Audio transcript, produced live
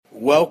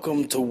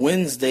Welcome to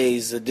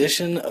Wednesday's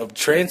edition of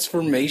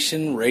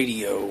Transformation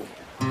Radio.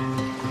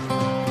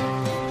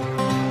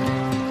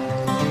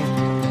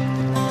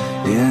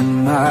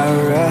 In my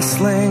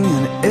wrestling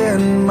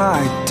and in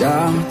my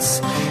doubts,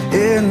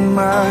 in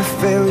my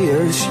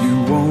failures,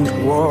 you won't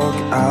walk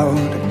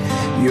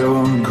out.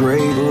 Your great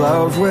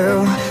love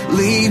will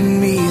lead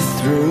me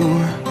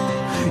through.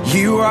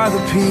 You are the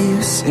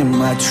peace in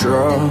my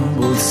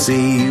troubled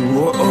sea.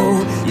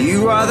 Whoa,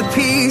 you are the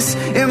peace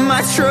in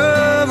my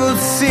troubled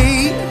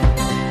sea.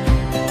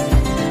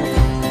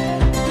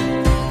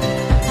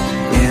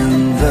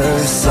 In the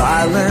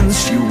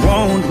silence, you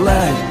won't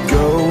let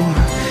go.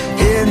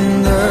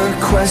 In the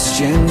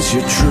questions,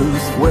 your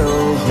truth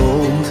will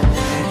hold.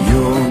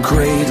 Your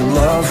great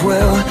love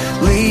will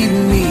lead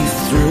me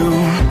through.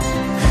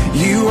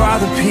 You are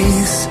the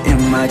peace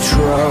in my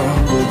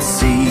troubled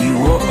sea.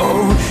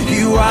 Whoa,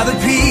 you are the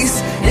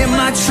peace in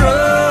my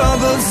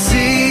troubled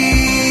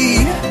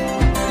sea.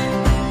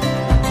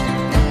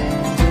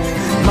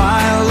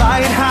 My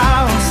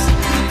lighthouse,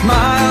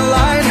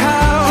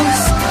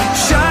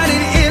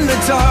 shining in the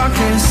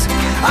darkness,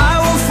 I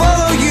will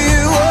follow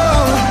you.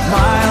 Oh,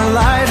 my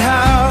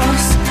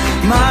lighthouse,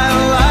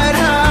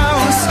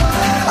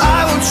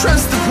 I will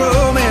trust the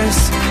promise.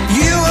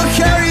 You will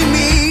carry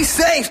me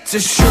safe to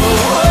shore.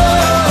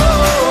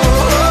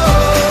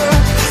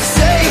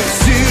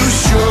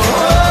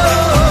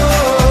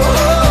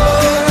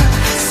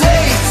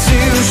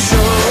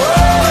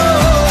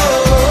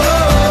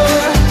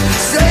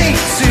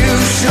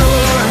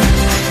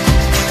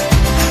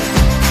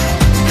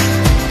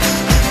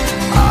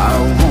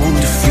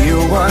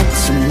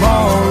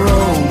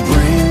 Tomorrow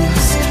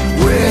brings.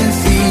 With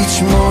each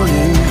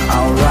morning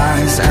I'll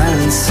rise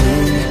and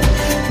sing.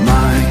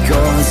 My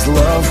God's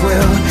love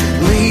will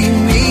lead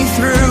me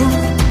through.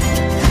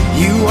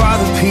 You are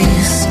the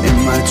peace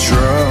in my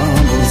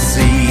troubled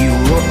sea.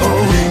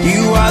 Whoa,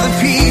 you are the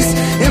peace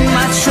in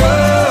my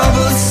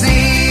troubled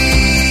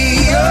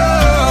sea.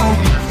 Oh,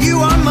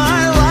 you are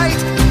my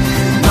light,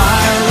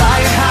 my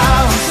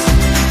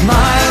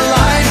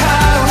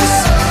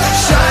lighthouse,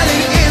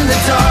 shining in the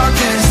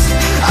darkness.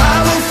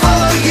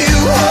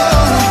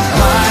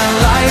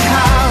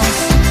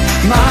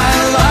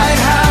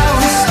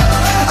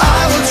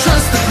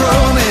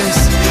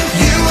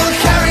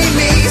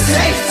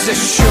 To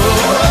shore,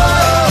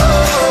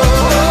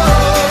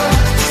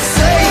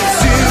 safe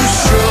to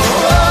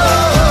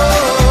shore,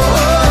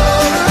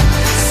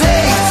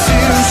 safe to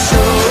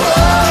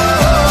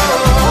shore,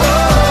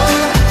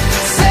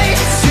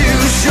 safe to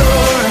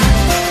shore.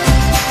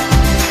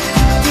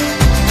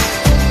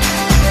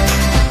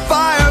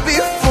 Fire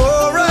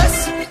before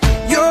us,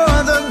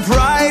 you're the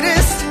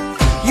brightest.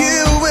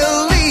 You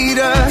will lead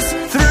us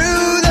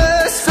through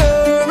the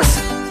storms.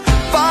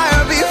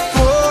 Fire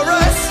before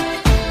us,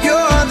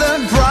 you're the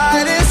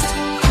brightest.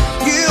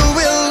 You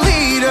will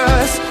lead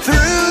us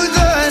through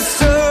the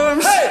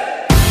storms. Hey!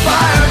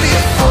 Fire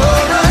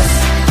before us,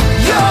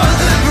 you're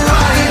the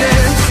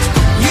brightest.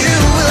 You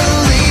will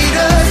lead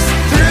us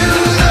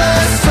through the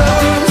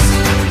storms.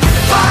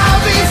 Fire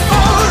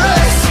before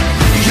us,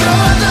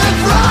 you're the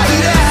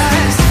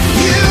brightest.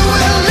 You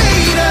will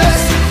lead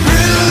us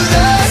through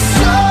the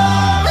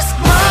storms.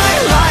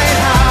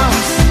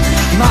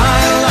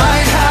 My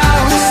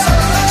lighthouse,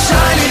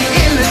 shining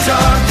in the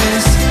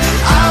darkness,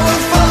 I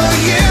will follow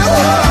you.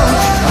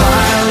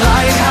 My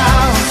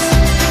lighthouse,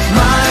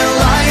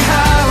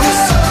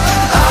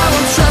 I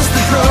will trust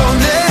the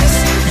promise.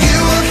 You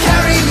will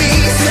carry me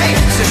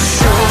safe to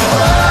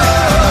shore,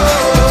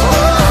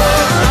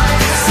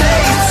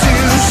 safe to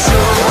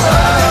shore,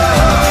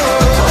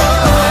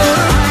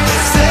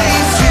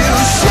 safe to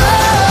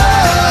shore,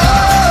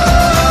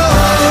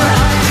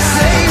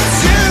 safe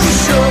to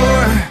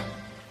shore.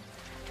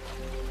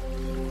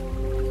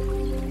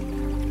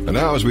 And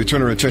now, as we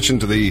turn our attention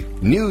to the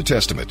New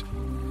Testament,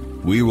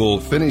 we will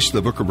finish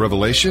the book of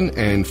Revelation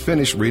and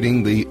finish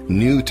reading the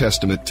New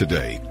Testament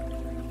today.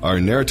 Our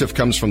narrative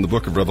comes from the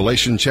book of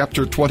Revelation,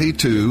 chapter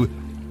 22.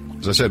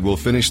 As I said, we'll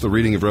finish the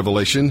reading of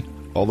Revelation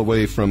all the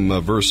way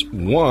from verse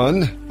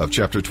 1 of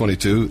chapter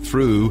 22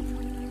 through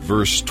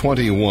verse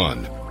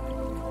 21.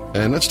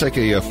 And let's take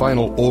a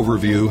final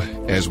overview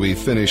as we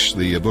finish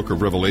the book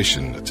of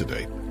Revelation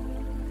today.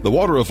 The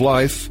water of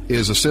life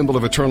is a symbol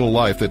of eternal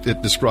life that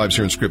it describes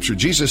here in Scripture.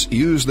 Jesus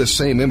used this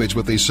same image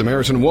with the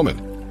Samaritan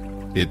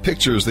woman. It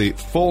pictures the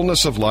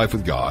fullness of life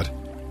with God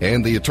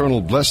and the eternal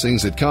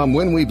blessings that come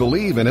when we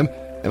believe in Him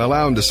and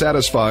allow Him to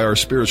satisfy our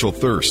spiritual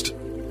thirst.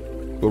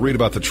 We'll read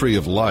about the tree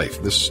of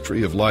life. This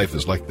tree of life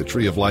is like the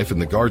tree of life in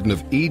the Garden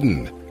of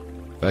Eden,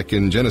 back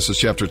in Genesis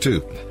chapter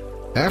 2.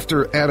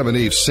 After Adam and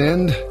Eve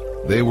sinned,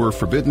 they were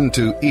forbidden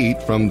to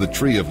eat from the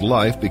tree of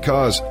life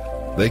because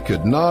they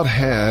could not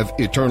have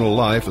eternal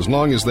life as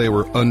long as they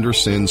were under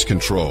sin's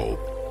control.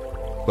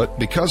 But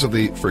because of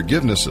the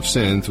forgiveness of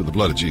sin through the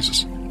blood of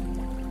Jesus,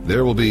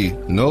 there will be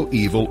no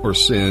evil or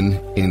sin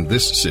in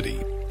this city.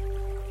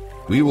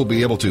 We will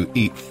be able to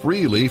eat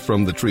freely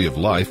from the tree of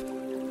life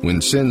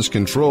when sin's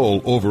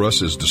control over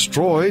us is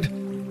destroyed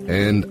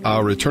and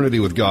our eternity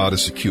with God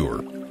is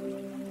secure.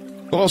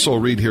 We'll also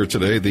read here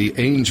today, the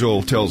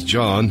angel tells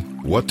John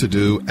what to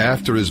do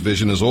after his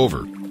vision is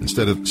over.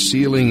 Instead of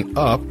sealing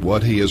up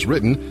what he has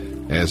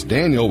written, as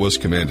Daniel was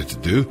commanded to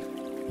do,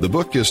 the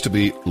book is to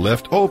be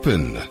left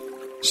open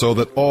so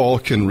that all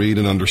can read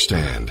and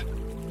understand.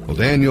 Well,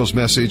 Daniel's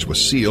message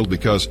was sealed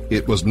because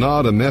it was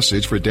not a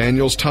message for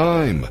Daniel's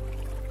time.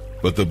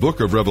 But the book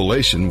of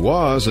Revelation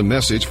was a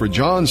message for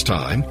John's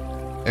time,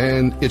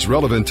 and it's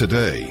relevant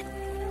today.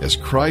 As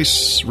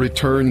Christ's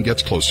return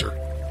gets closer,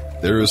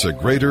 there is a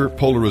greater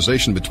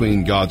polarization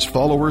between God's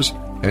followers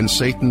and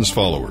Satan's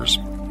followers.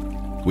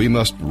 We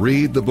must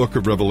read the book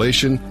of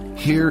Revelation,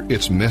 hear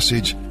its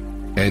message,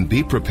 and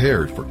be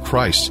prepared for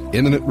Christ's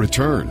imminent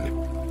return.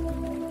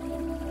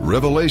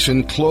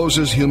 Revelation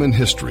closes human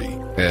history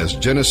as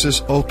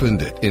Genesis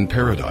opened it in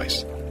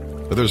paradise.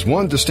 But there's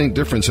one distinct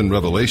difference in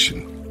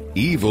Revelation.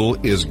 Evil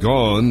is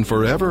gone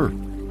forever.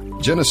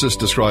 Genesis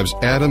describes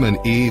Adam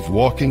and Eve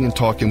walking and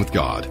talking with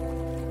God.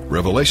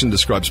 Revelation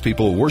describes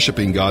people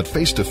worshiping God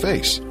face to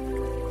face.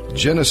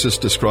 Genesis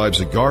describes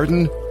a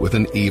garden with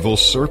an evil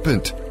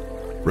serpent.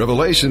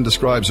 Revelation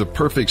describes a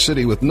perfect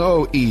city with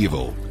no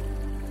evil.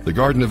 The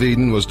Garden of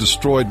Eden was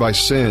destroyed by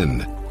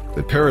sin,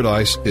 but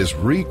paradise is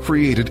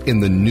recreated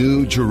in the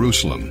New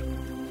Jerusalem.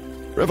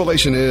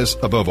 Revelation is,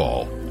 above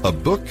all, a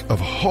book of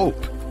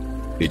hope.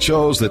 It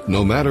shows that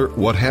no matter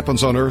what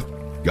happens on earth,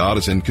 God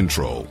is in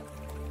control.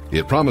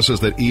 It promises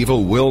that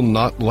evil will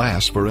not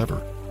last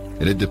forever,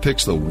 and it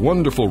depicts the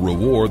wonderful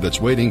reward that's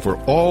waiting for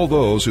all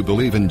those who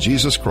believe in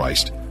Jesus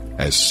Christ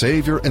as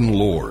Savior and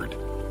Lord.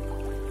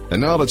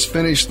 And now let's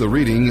finish the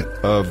reading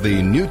of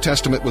the New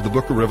Testament with the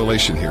book of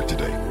Revelation here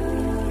today.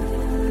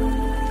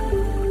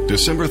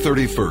 December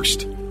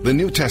 31st, the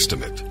New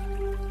Testament.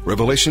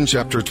 Revelation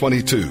chapter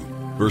 22,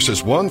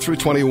 verses 1 through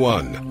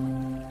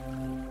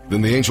 21.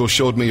 Then the angel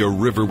showed me a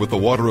river with the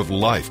water of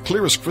life,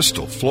 clear as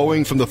crystal,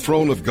 flowing from the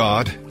throne of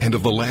God and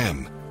of the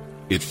Lamb.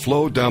 It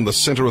flowed down the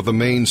center of the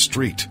main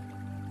street.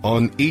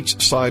 On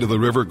each side of the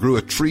river grew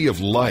a tree of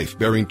life,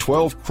 bearing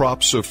 12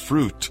 crops of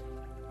fruit,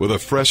 with a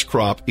fresh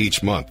crop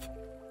each month.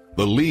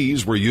 The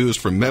leaves were used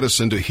for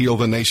medicine to heal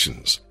the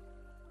nations.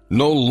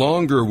 No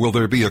longer will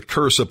there be a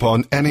curse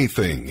upon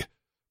anything,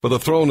 for the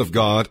throne of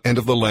God and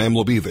of the Lamb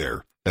will be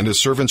there, and his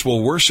servants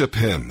will worship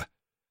him,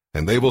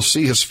 and they will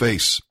see his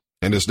face,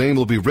 and his name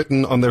will be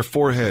written on their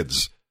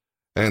foreheads.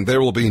 And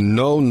there will be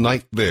no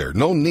night there,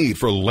 no need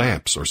for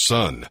lamps or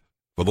sun,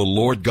 for the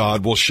Lord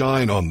God will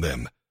shine on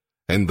them,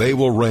 and they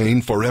will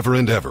reign forever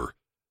and ever.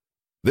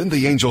 Then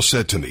the angel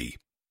said to me,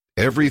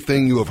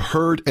 Everything you have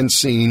heard and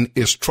seen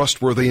is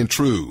trustworthy and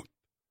true.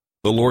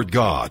 The Lord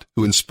God,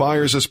 who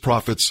inspires his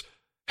prophets,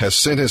 has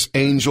sent his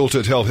angel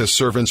to tell his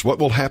servants what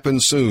will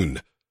happen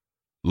soon.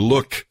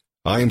 Look,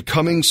 I am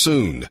coming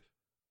soon.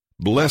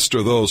 Blessed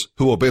are those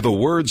who obey the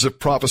words of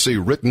prophecy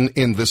written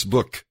in this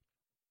book.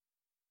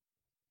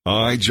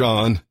 I,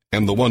 John,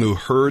 am the one who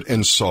heard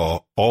and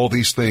saw all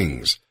these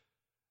things.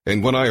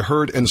 And when I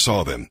heard and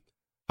saw them,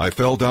 I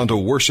fell down to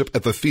worship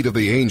at the feet of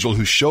the angel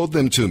who showed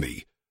them to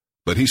me.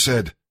 But he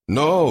said,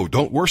 No,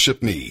 don't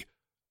worship me.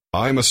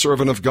 I am a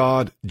servant of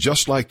God,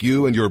 just like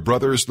you and your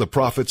brothers, the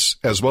prophets,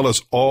 as well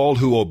as all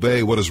who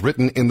obey what is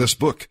written in this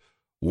book.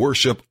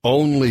 Worship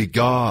only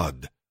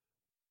God.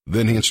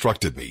 Then he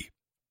instructed me,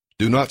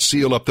 Do not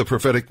seal up the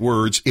prophetic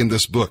words in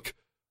this book,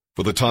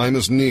 for the time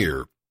is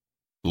near.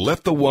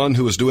 Let the one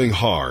who is doing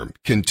harm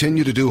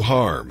continue to do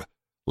harm.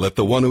 Let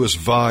the one who is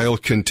vile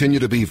continue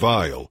to be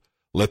vile.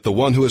 Let the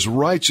one who is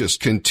righteous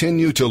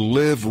continue to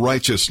live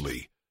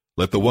righteously.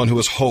 Let the one who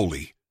is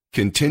holy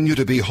continue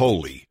to be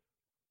holy.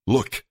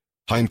 Look,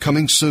 I am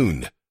coming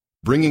soon,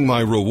 bringing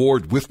my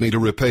reward with me to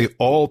repay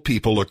all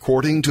people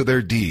according to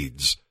their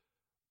deeds.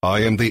 I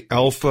am the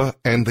Alpha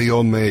and the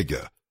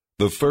Omega,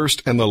 the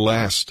first and the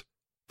last,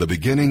 the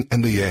beginning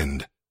and the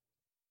end.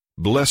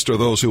 Blessed are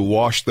those who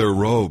wash their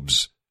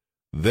robes.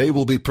 They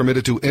will be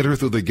permitted to enter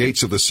through the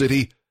gates of the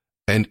city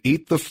and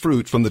eat the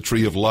fruit from the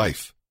tree of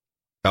life.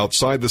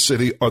 Outside the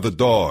city are the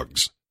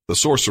dogs, the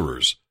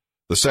sorcerers,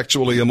 the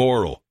sexually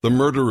immoral, the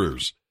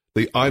murderers,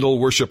 the idol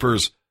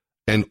worshippers,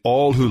 and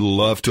all who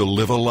love to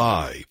live a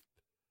lie.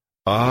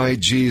 I,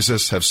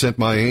 Jesus, have sent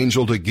my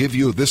angel to give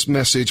you this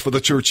message for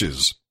the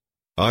churches.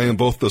 I am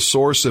both the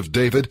source of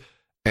David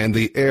and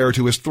the heir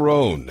to his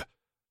throne.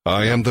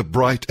 I am the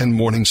bright and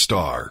morning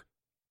star.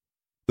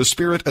 The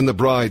Spirit and the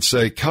bride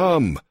say,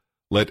 Come.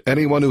 Let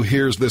anyone who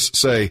hears this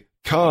say,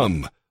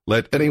 Come.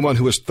 Let anyone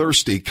who is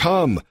thirsty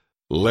come.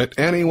 Let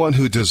anyone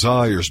who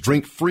desires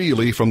drink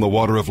freely from the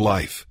water of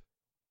life.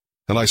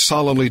 And I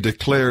solemnly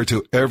declare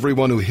to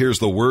everyone who hears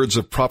the words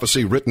of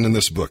prophecy written in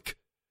this book,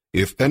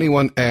 if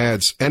anyone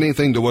adds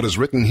anything to what is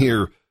written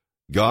here,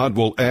 God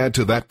will add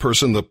to that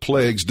person the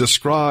plagues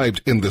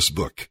described in this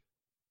book.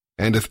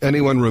 And if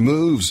anyone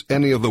removes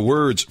any of the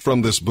words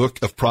from this book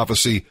of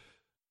prophecy,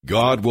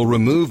 God will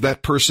remove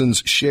that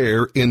person's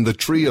share in the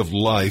tree of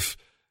life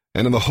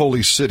and in the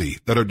holy city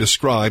that are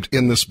described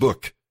in this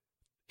book.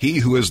 He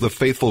who is the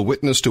faithful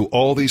witness to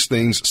all these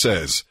things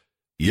says,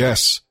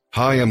 Yes,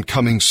 I am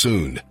coming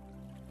soon.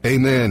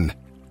 Amen.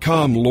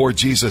 Come, Lord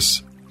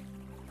Jesus.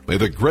 May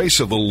the grace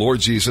of the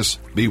Lord Jesus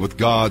be with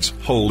God's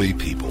holy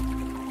people.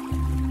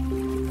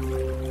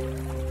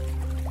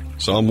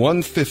 Psalm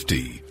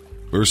 150,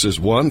 verses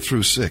 1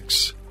 through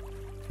 6.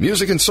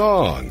 Music and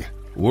song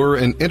were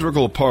an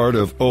integral part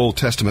of Old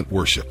Testament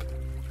worship.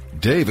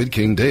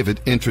 King David,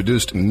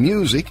 introduced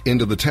music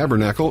into the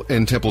tabernacle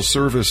and temple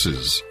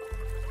services.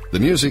 The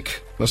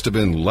music must have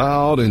been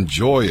loud and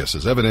joyous,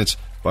 as evidenced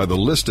by the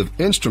list of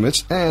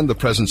instruments and the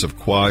presence of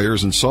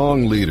choirs and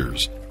song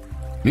leaders.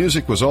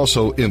 Music was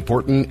also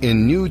important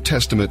in New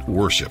Testament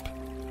worship.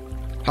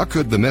 How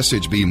could the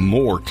message be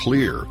more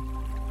clear?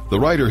 The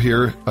writer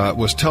here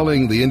was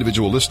telling the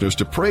individual listeners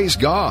to praise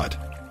God.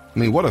 I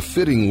mean, what a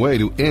fitting way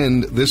to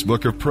end this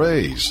book of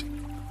praise,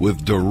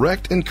 with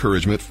direct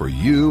encouragement for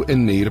you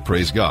and me to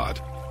praise God.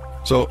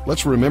 So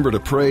let's remember to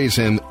praise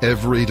Him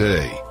every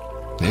day.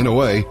 In a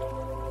way,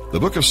 the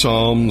book of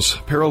Psalms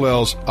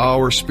parallels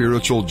our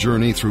spiritual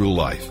journey through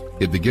life.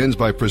 It begins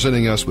by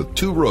presenting us with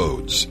two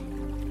roads,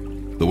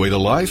 the way to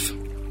life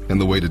and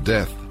the way to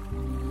death.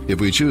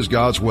 If we choose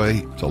God's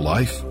way to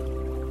life,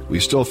 we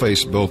still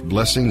face both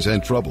blessings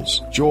and troubles,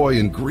 joy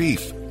and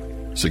grief,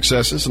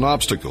 successes and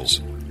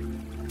obstacles.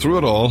 Through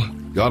it all,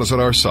 God is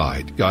at our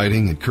side,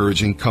 guiding,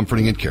 encouraging,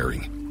 comforting, and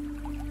caring.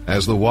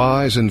 As the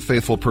wise and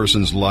faithful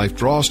person's life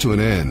draws to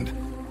an end,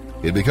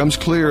 it becomes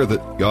clear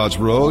that God's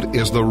road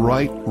is the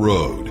right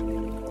road.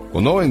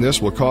 Well, knowing this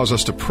will cause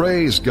us to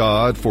praise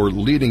God for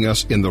leading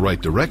us in the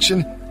right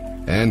direction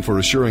and for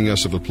assuring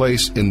us of a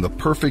place in the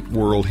perfect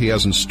world He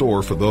has in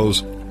store for those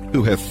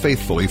who have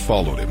faithfully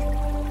followed Him.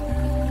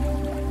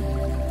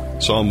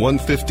 Psalm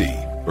 150,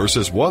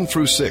 verses 1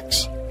 through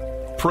 6.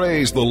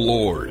 Praise the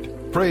Lord.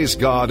 Praise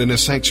God in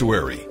His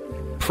sanctuary.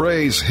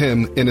 Praise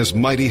Him in His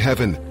mighty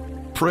heaven.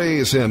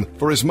 Praise Him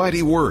for His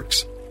mighty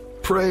works.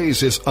 Praise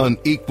His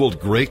unequaled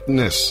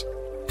greatness.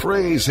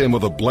 Praise Him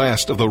with a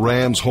blast of the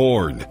ram's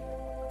horn.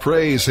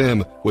 Praise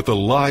Him with the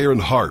lyre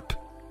and harp.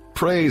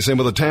 Praise Him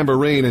with a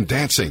tambourine and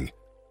dancing.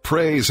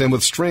 Praise Him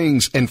with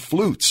strings and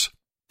flutes.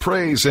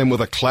 Praise Him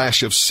with a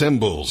clash of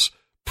cymbals.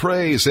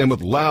 Praise Him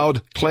with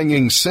loud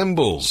clanging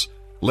cymbals.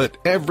 Let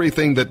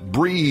everything that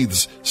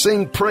breathes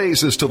sing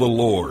praises to the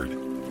Lord.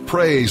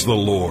 Praise the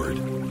Lord.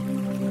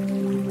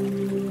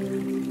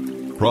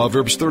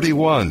 Proverbs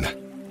 31,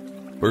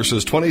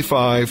 verses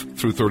 25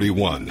 through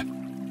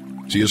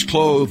 31. She is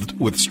clothed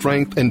with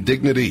strength and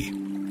dignity,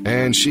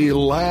 and she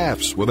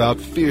laughs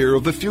without fear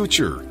of the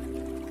future.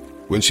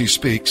 When she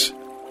speaks,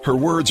 her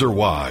words are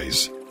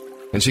wise,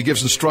 and she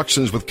gives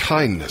instructions with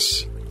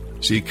kindness.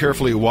 She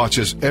carefully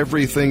watches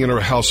everything in her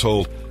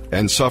household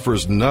and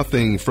suffers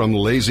nothing from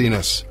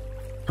laziness.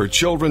 Her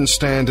children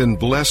stand and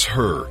bless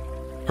her.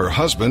 Her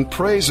husband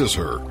praises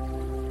her.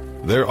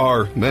 There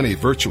are many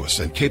virtuous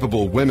and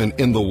capable women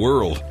in the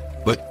world,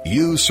 but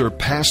you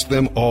surpass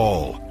them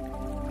all.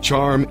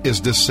 Charm is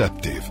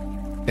deceptive,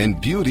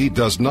 and beauty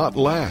does not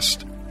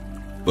last.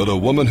 But a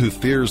woman who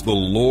fears the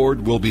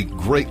Lord will be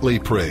greatly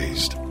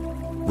praised.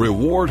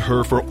 Reward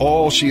her for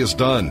all she has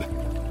done.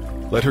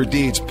 Let her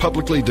deeds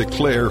publicly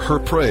declare her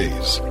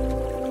praise.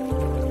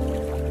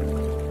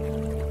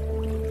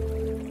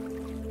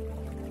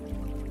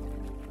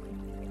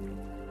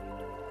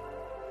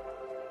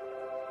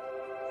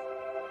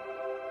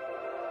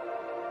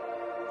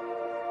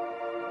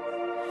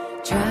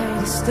 Try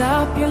to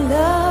stop your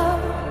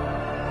love,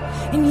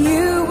 and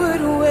you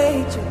would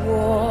wage a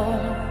war.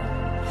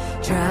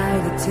 Try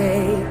to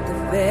take the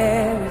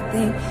very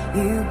thing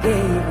you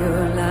gave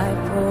your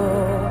life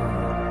for,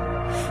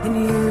 and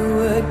you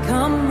would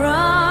come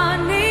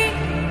running,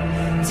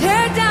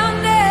 tear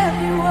down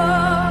every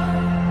wall,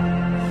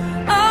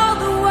 all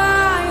the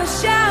while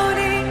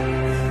shouting,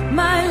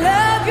 my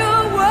love,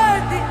 you're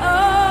worthy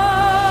of.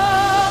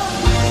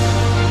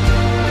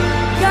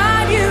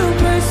 God, you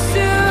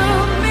pursue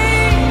me,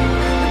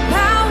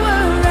 power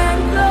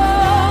and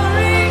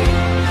glory,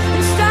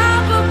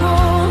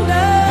 unstoppable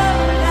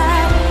love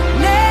that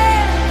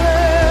never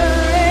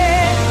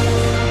ends.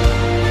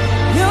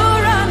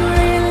 You're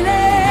unrelenting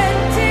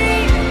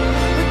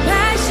with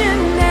passion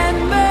and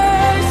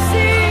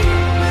mercy,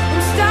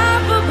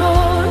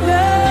 unstoppable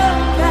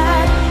love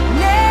that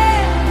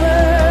never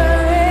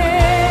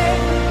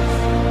ends.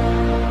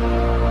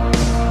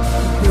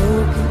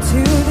 Broke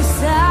into the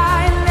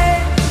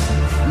silence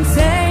and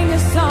sang a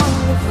song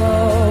of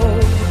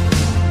hope.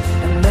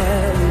 A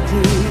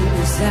melody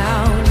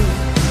resounding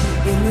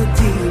in the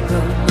deep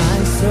of my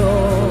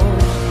soul.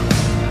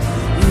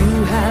 You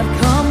have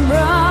come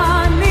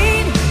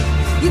running,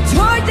 you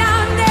tore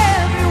down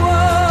every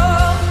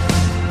wall,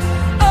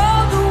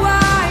 all the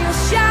while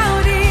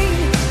shouting,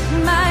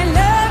 my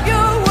love,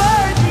 you're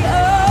worthy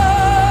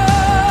of.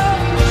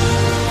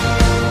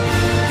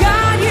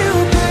 God, you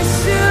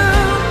pursue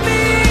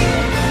me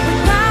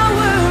with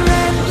power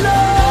and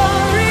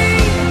glory,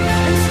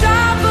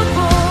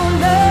 unstoppable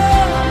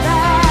love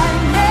that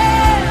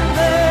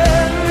never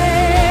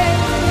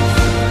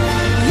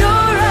ends.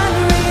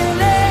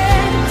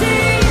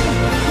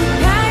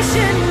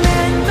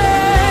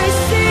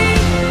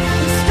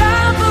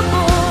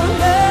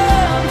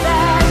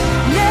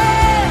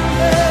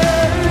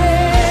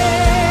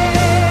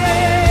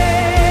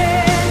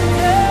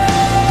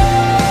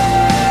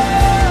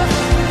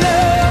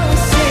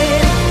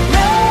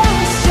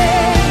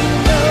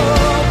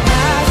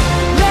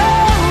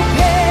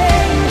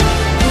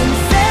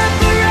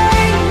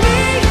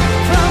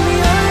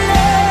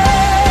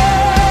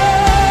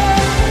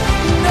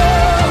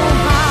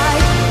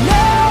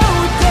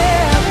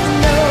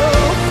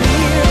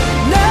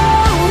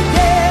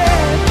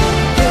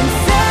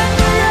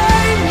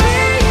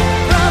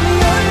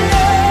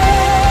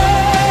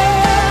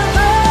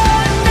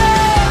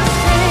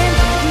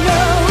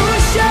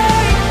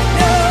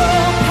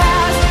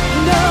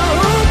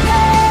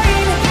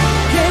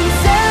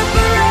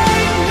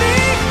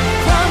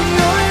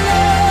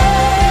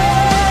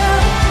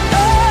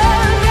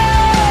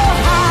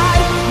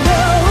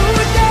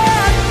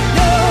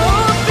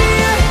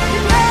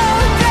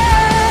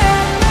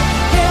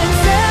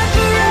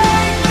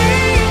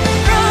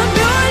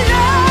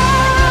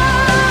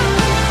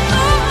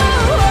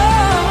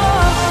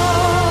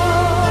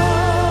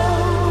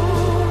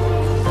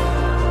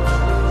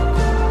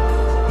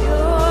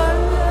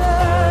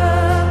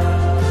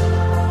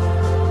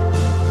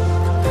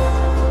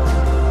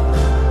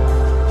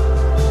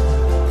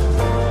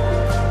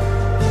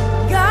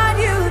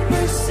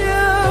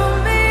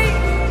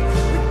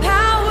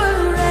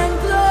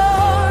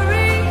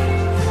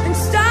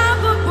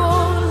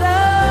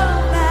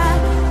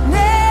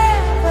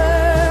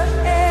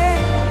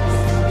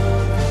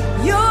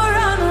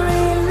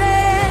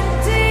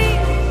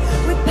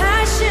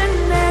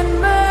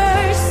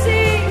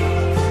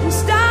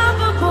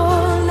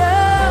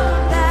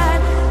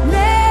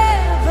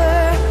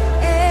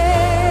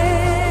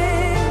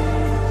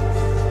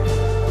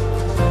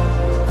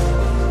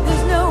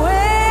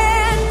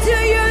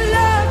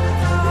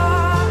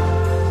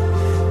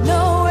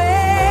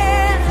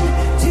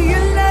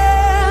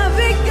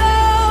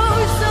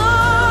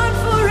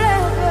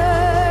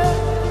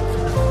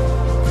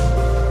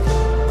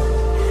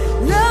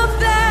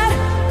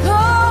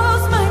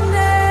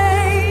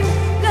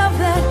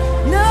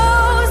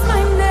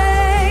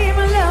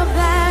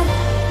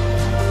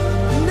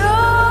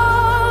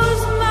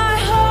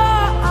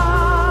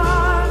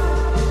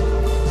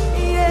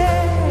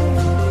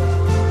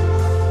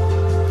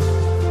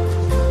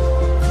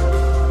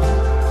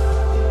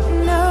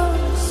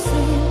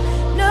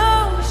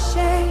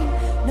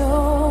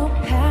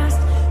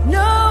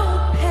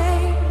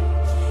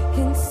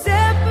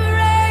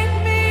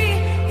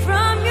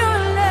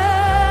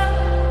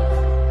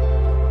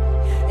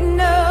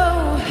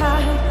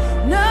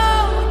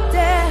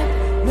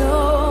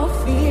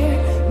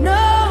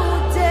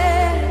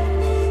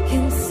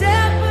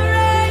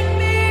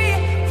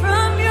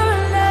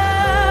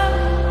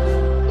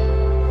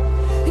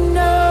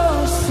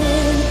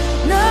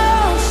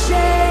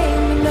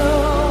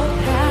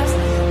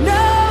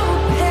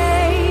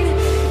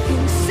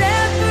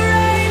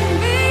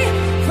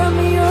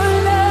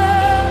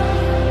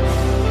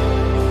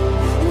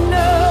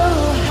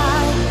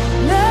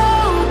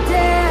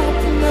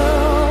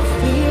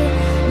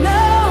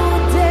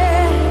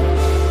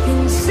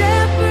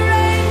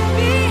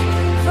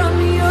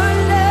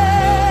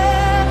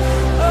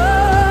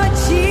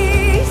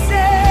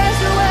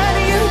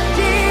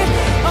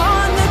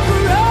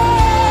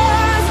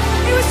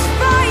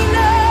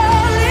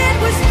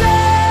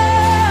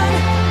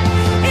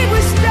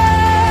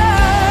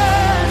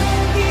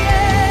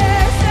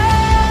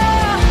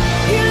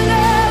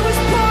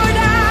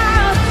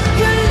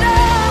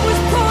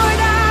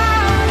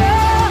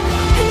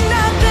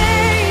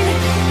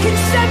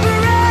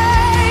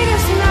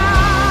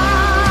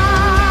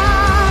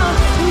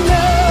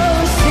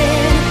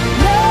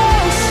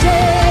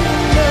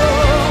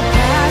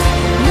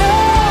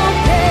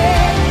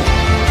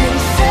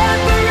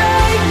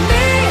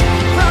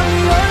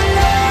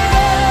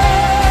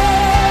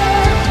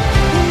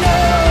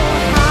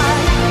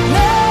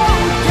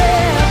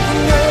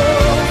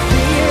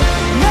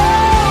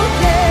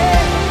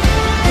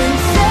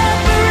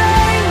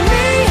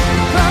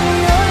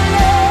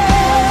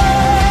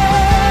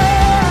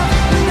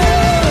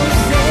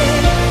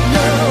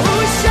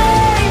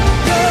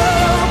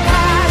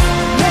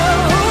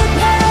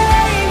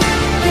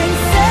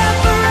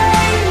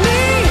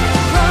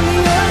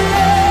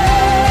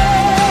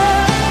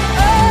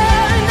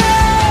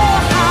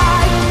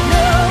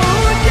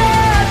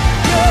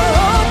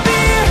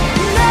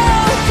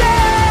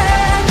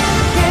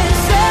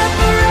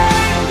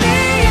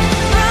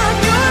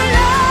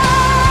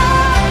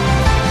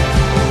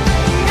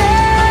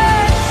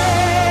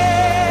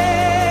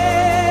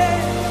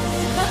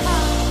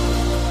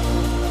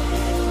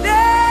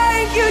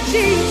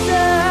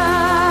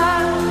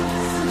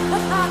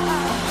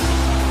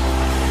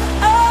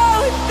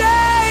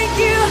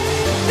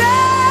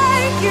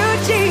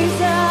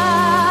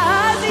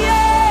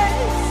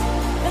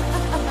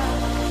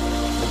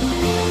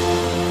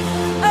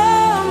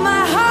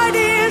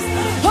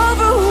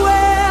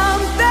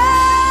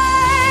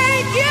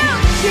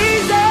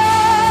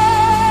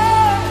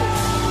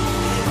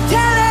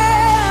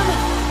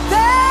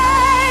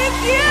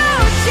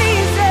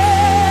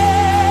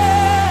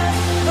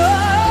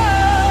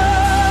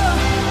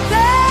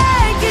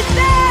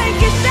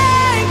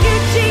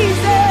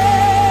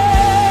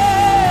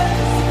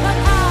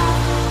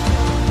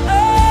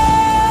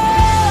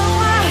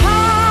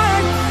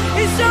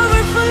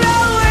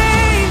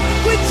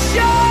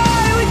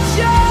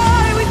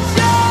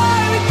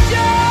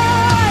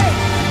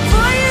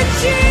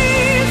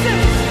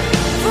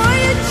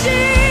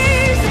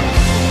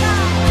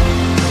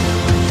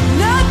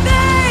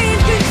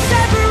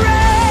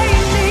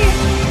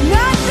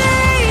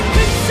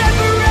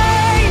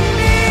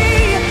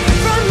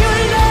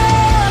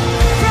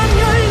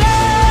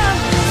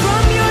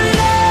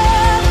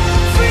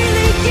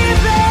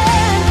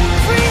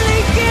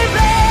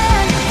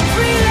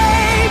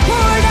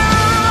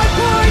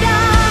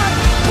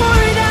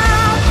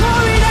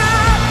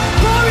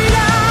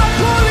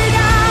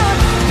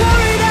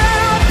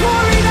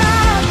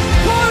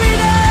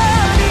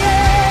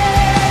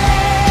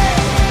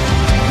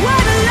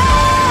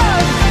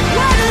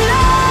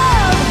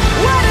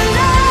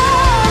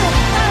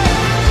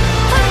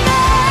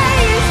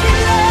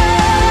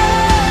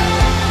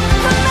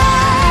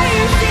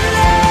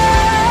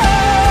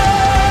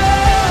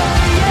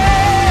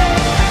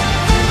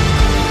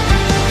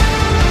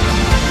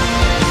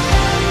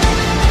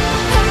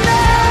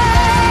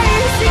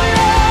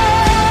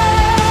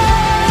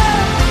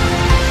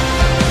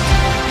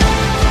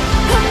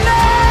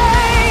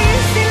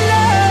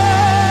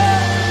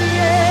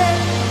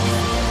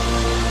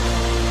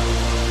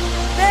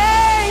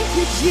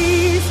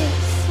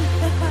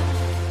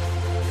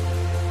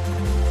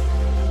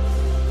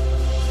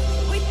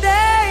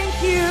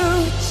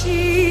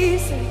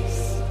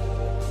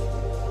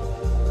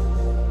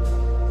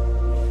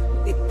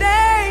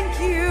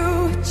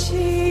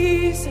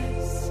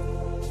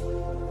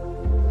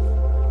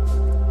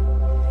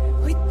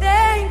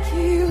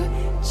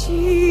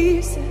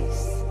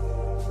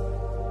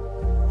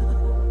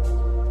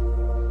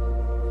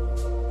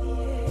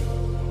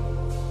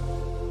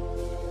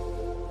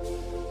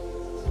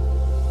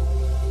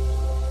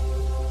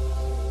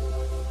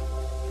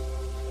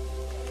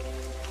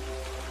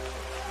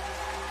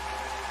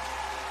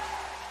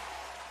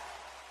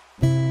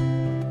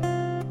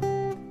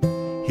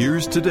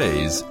 Here's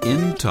today's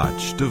In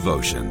Touch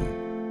devotion.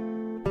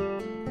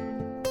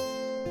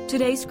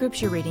 Today's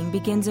scripture reading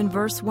begins in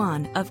verse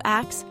 1 of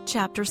Acts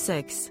chapter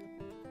 6.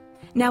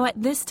 Now at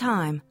this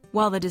time,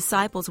 while the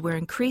disciples were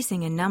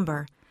increasing in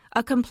number,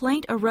 a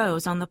complaint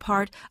arose on the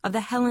part of the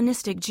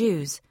Hellenistic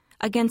Jews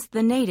against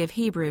the native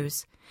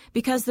Hebrews,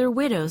 because their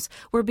widows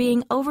were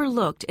being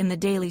overlooked in the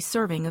daily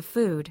serving of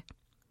food.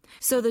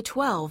 So the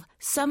 12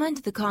 summoned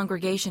the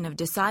congregation of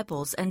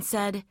disciples and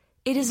said,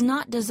 "It is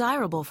not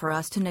desirable for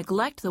us to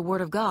neglect the word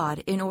of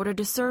God in order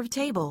to serve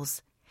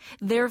tables.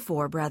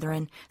 Therefore,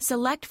 brethren,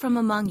 select from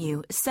among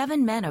you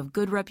 7 men of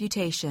good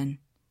reputation,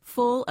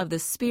 full of the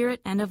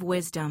Spirit and of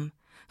wisdom,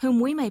 whom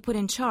we may put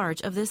in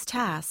charge of this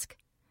task.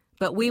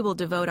 But we will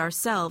devote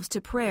ourselves to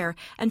prayer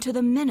and to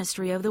the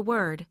ministry of the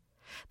word."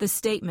 The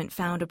statement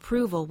found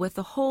approval with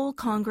the whole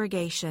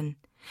congregation,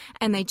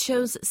 and they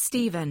chose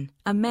Stephen,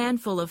 a man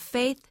full of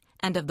faith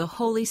and of the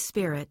Holy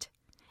Spirit,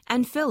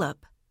 and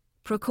Philip,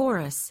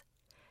 Prochorus,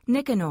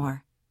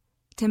 Nicanor,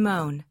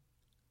 Timon,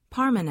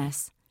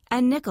 Parmenas,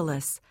 and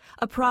Nicholas,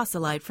 a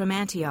proselyte from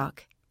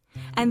Antioch.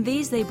 And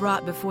these they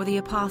brought before the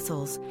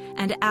apostles,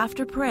 and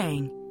after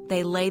praying,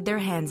 they laid their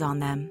hands on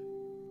them.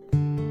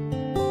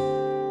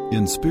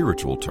 In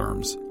spiritual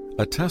terms,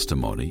 a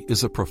testimony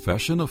is a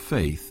profession of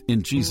faith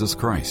in Jesus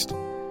Christ.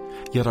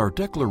 Yet our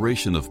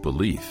declaration of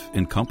belief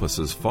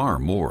encompasses far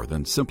more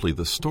than simply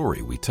the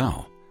story we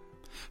tell.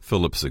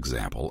 Philip's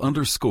example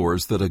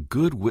underscores that a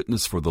good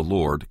witness for the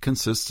Lord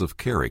consists of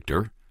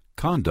character,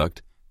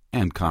 conduct,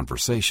 and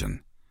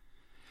conversation.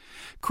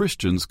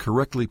 Christians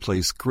correctly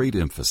place great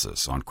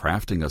emphasis on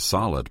crafting a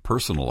solid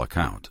personal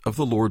account of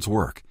the Lord's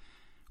work.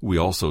 We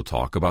also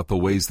talk about the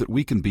ways that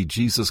we can be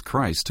Jesus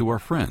Christ to our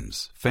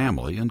friends,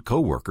 family, and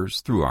co-workers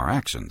through our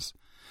actions.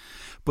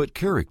 But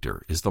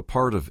character is the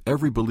part of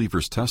every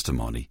believer's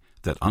testimony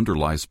that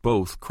underlies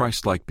both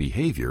Christ-like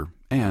behavior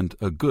and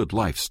a good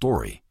life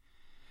story.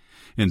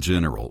 In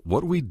general,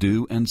 what we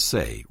do and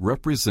say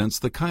represents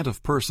the kind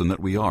of person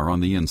that we are on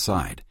the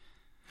inside.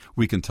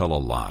 We can tell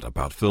a lot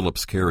about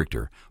Philip's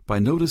character by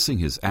noticing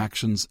his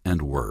actions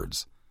and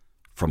words.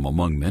 From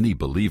among many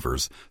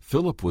believers,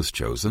 Philip was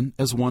chosen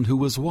as one who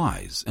was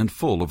wise and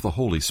full of the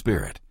Holy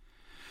Spirit.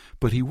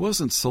 But he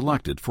wasn't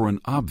selected for an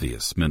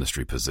obvious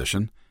ministry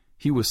position.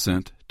 He was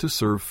sent to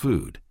serve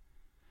food.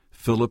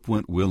 Philip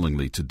went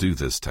willingly to do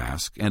this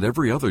task and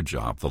every other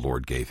job the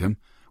Lord gave him,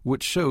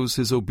 which shows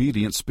his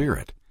obedient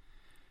spirit.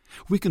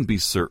 We can be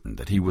certain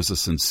that he was a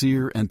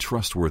sincere and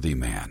trustworthy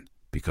man,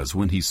 because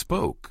when he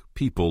spoke,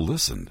 people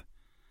listened.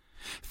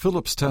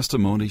 Philip's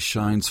testimony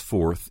shines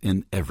forth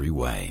in every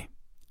way.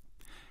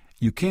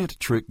 You can't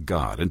trick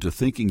God into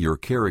thinking your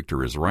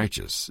character is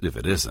righteous if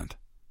it isn't.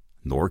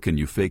 Nor can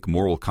you fake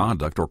moral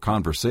conduct or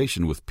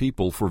conversation with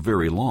people for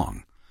very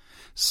long.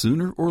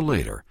 Sooner or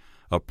later,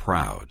 a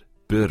proud,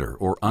 bitter,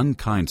 or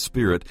unkind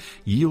spirit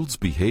yields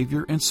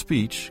behavior and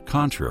speech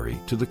contrary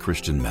to the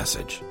Christian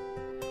message.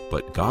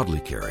 But godly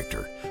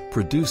character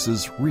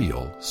produces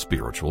real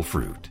spiritual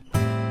fruit.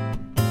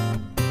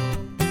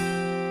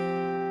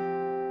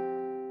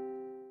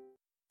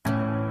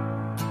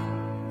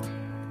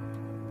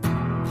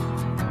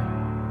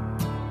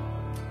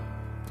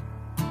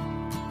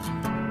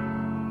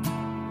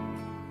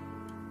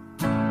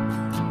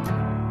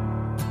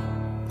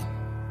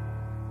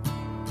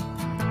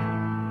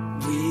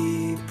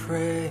 We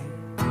pray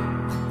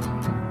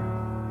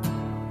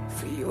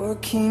for your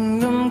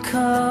kingdom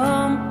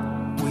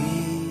come.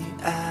 We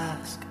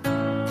ask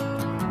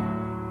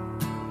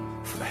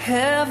for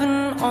heaven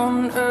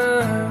on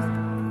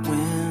earth,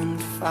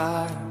 wind,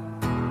 fire,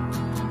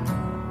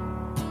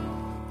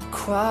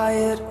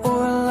 quiet or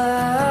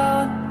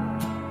loud.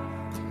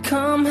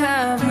 Come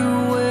have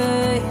your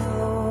way,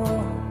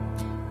 Lord.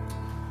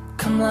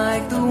 Come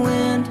like the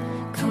wind,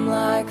 come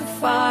like a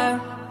fire,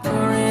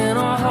 burn in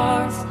our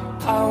hearts.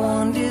 Our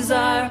one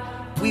desire,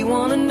 we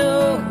want to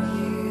know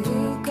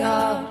you,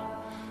 God.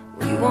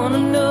 We want to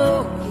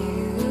know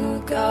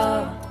you,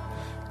 God.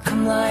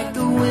 Come like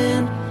the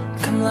wind,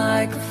 come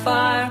like a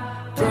fire,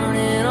 burn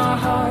in our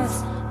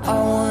hearts.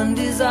 Our one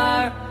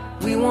desire,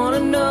 we want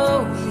to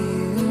know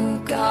you,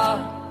 God.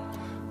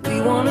 We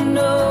want to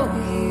know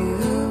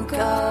you,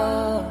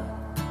 God.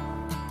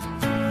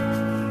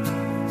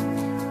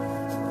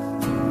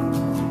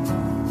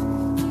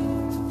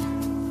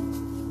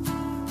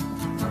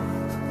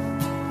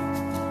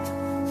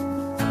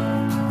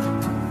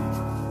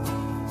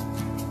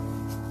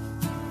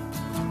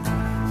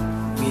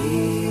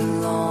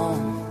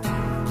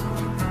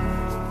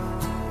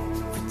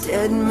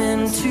 Dead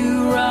men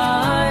to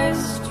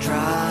rise,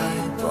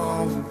 dry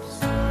bones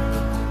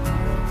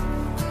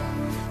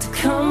to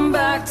come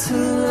back to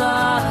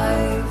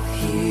life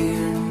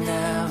here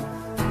now.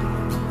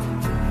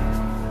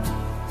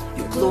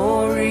 Your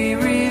glory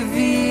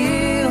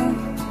reveal,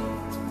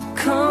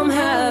 come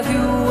have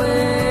your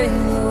way,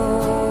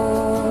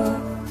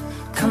 Lord.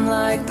 Come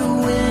like the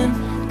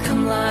wind,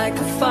 come like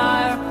a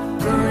fire,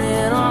 burn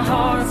in our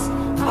hearts,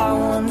 our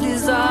one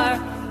desire.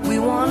 We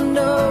want to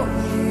know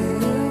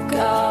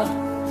God.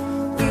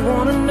 We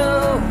want to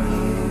know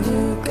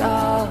you,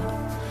 God.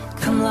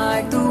 Come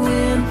like the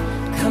wind,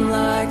 come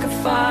like a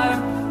fire,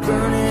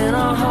 burn in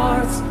our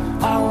hearts,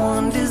 our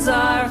one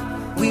desire.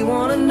 We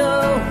want to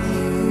know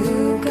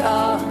you,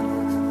 God.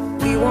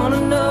 We want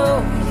to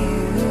know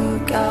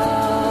you,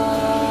 God.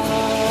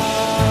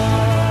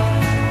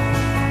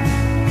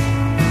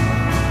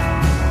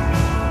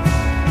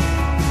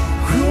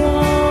 We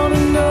want to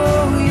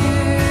know you.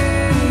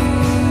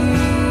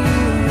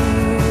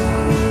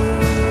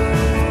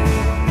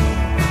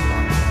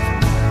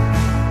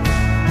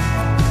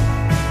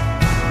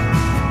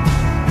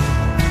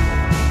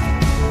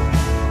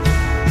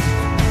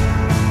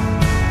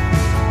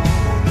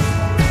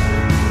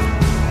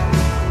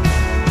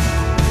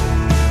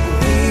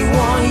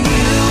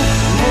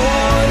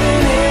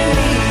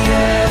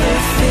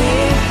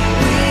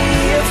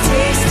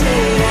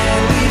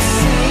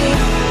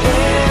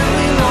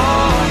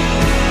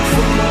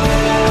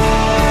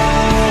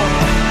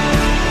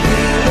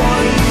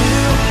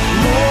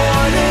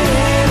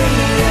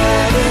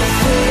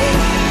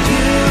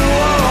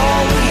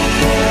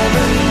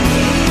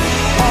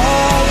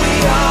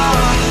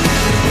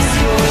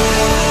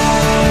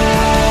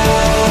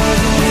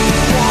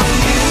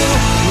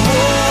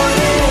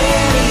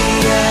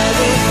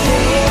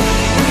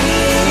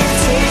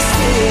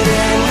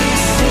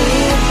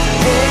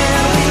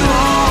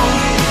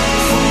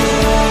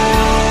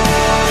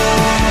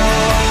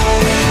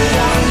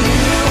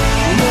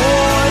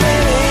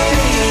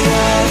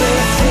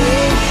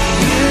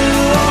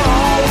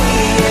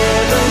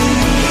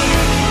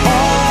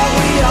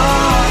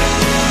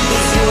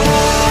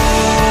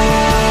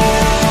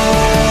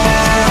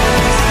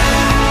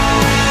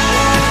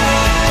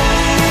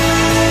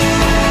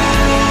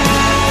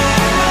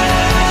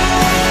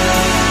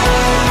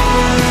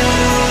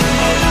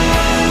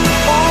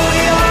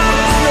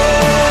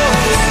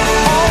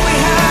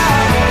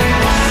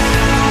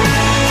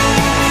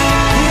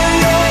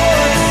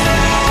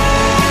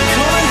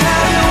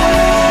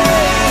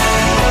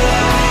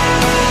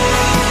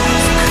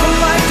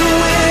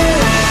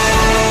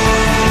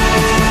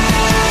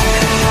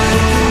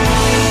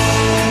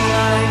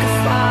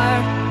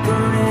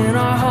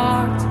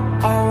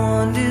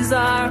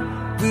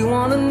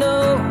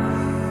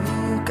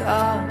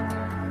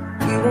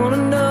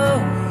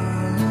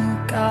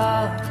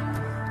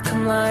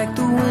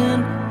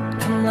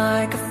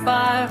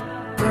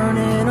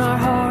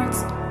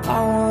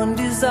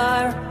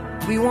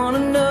 We want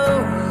to know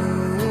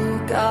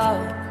you,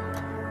 God.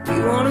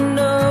 We want to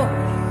know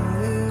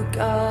you,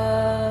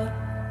 God.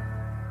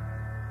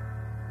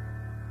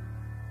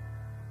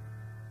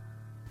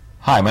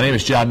 Hi, my name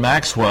is John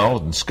Maxwell,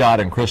 and Scott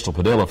and Crystal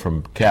Padilla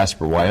from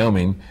Casper,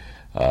 Wyoming,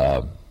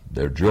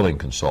 they're drilling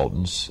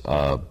consultants,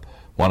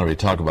 wanted me to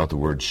talk about the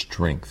word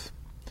strength.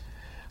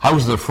 I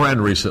was with a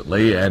friend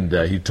recently, and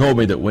he told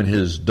me that when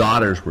his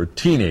daughters were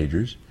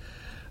teenagers,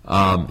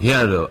 he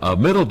had a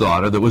middle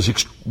daughter that was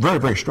very,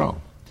 very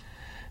strong.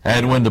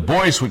 And when the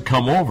boys would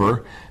come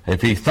over,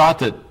 if he thought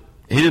that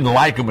he didn't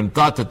like them and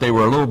thought that they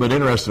were a little bit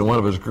interested in one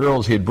of his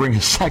girls, he'd bring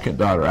his second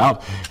daughter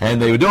out, and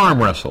they would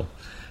arm wrestle.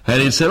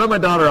 And he'd say, let my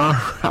daughter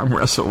arm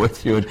wrestle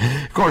with you. And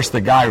of course,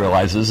 the guy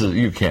realizes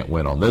you can't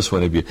win on this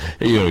one.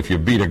 If you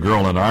beat a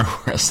girl in arm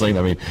wrestling,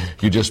 I mean,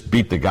 you just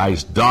beat the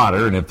guy's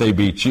daughter. And if they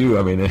beat you,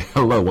 I mean,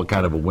 hello, what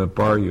kind of a wimp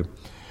are you?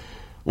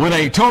 When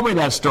he told me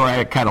that story,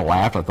 I kind of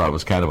laughed. I thought it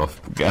was kind of a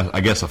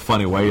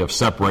funny way of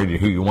separating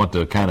who you want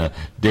to kind of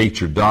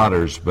date your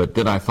daughters. But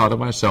then I thought to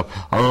myself,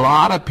 a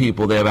lot of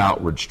people, they have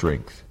outward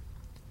strength,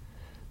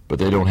 but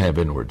they don't have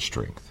inward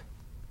strength.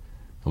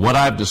 And what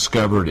I've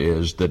discovered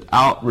is that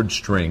outward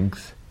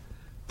strength,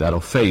 that'll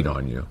fade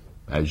on you.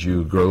 As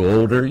you grow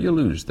older, you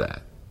lose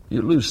that.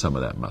 You lose some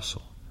of that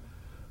muscle.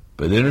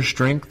 But inner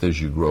strength,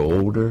 as you grow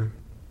older,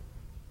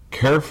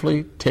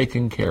 carefully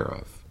taken care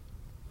of,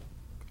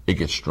 it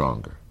gets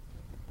stronger.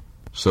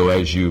 So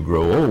as you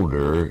grow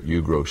older,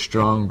 you grow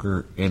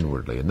stronger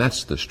inwardly. And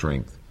that's the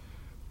strength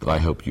that I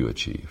hope you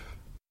achieve.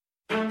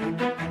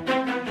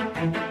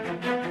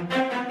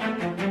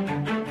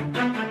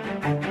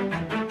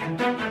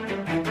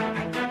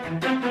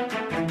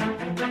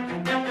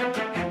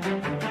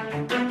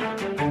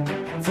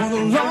 For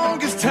the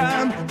longest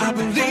time, I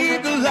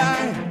believed a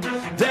lie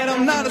that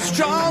I'm not a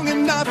strong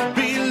enough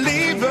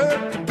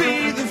believer to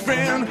be the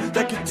friend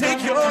that can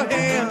take your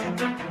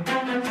hand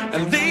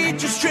and lead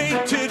you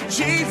straight to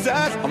Jesus.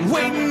 I'm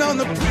waiting on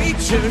the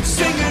preachers,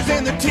 singers,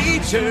 and the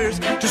teachers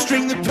to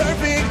string the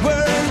perfect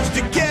words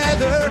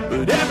together.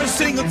 But every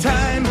single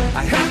time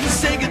I have to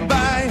say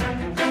goodbye,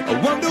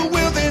 I wonder,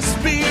 will this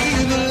be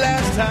the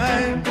last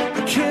time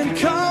I can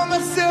call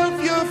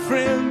myself your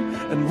friend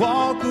and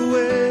walk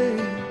away?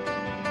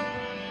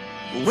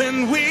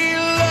 When we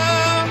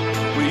love,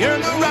 we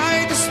earn the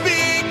right to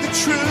speak the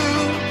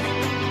truth.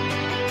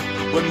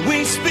 When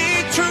we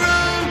speak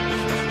truth,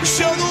 we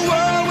show the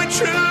world we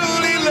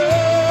truly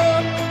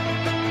love.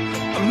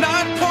 I'm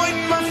not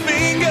pointing my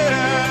finger,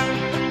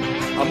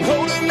 I'm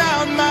holding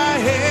out my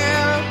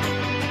hand.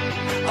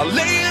 I'll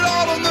lay it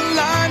all on the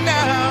line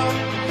now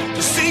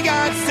to see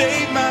God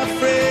save my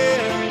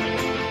friend.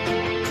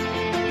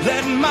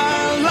 Let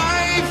my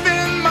life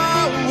and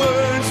my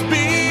words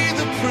be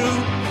the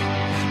proof.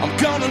 I'm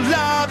gonna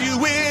love you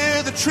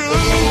with the truth.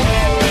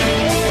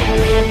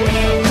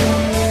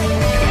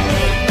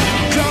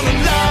 Gonna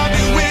love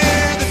you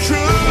with the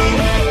truth.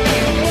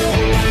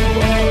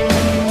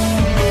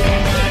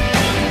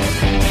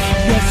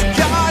 Yes,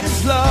 God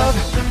is love,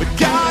 but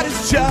God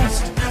is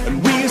just,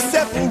 and we are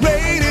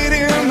separated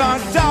in our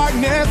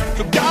darkness.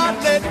 So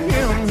God let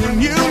him who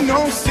knew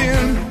no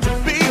sin to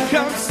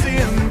become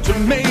sin, to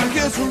make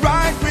us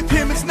right with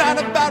him. It's not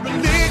about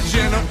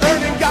religion or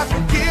earning God's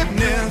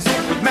forgiveness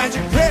with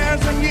magic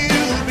prayers and new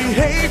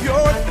behavior.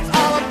 It's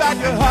all about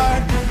your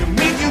heart to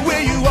meet you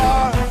where you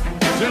are.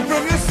 Turn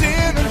from your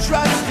sin and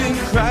trust in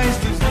Christ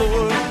as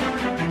Lord.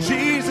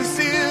 Jesus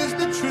is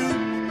the truth,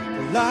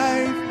 the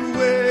life, the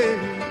way.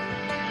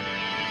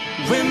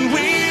 When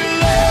we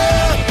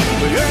love,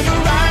 we earn the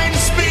right to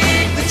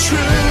speak the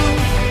truth.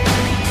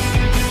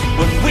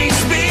 When we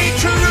speak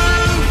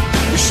truth,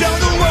 we show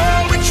the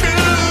world we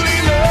truly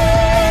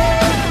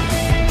love.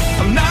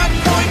 I'm not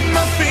pointing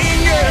my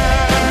finger,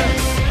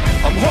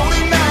 I'm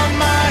holding out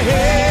my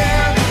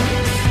hand.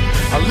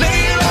 I lay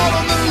it all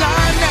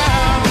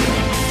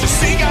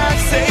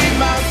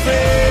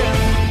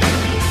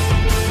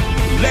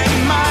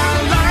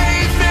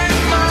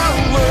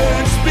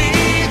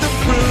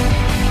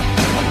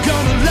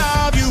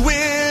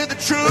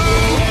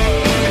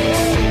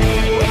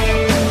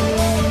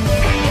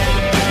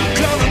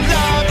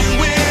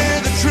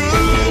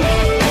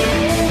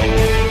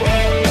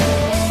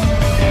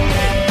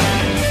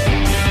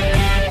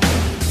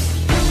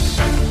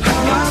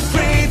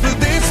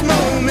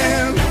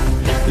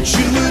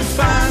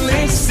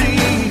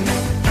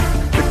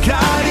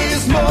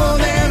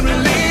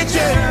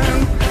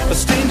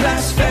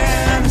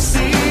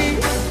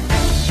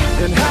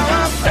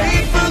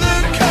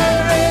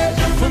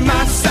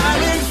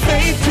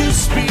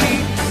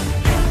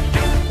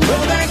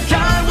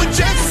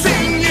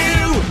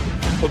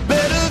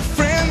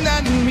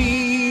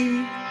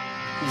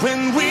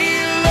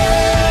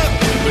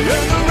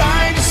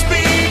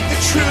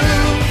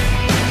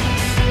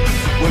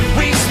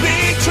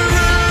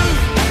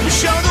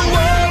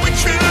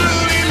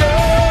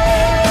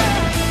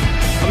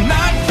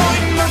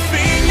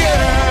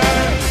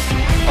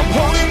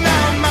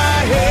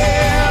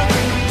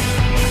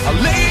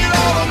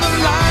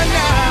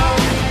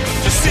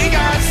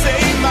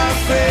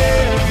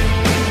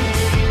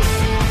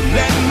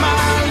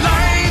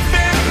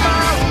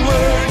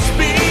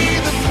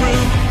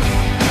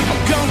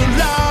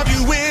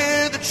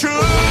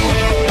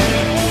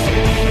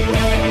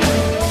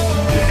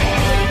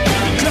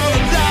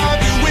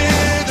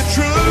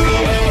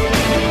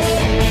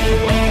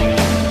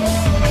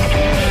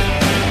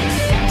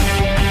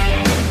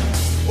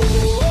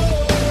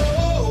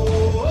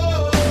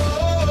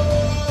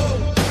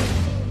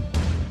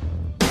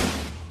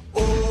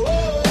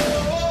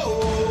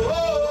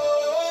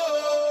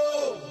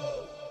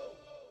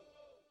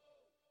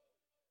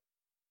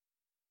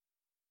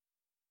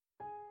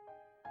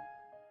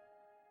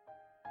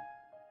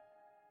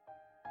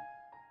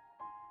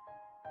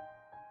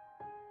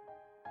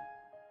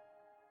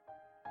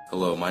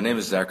Hello, my name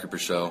is Zachary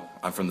Purcell.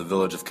 I'm from the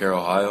village of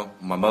Carroll, Ohio.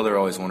 My mother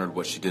always wondered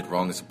what she did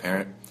wrong as a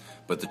parent,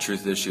 but the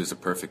truth is she was a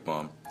perfect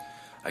mom.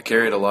 I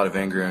carried a lot of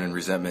anger and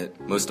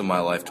resentment most of my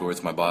life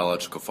towards my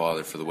biological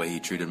father for the way he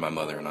treated my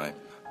mother and I.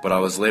 But I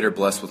was later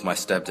blessed with my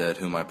stepdad,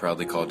 whom I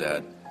proudly call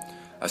Dad.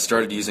 I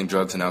started using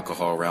drugs and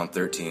alcohol around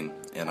 13,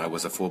 and I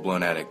was a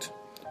full-blown addict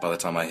by the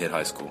time I hit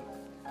high school.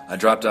 I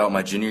dropped out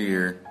my junior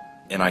year,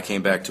 and I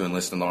came back to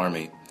enlist in the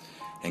Army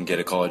and get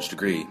a college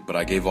degree, but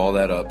I gave all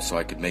that up so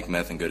I could make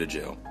meth and go to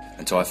jail,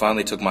 until I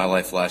finally took my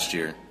life last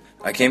year.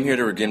 I came here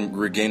to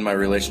regain my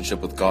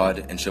relationship with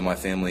God and show my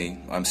family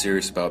I'm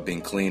serious about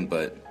being clean,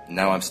 but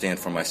now I'm standing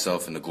for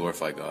myself and to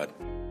glorify God.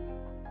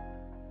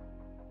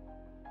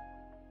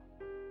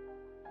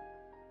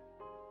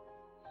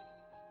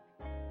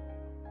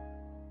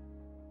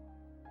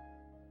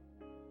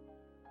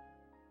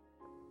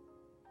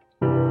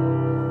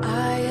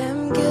 I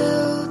am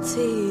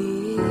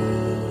guilty,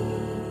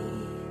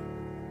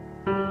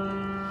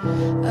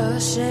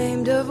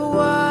 ashamed of what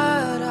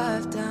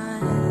I've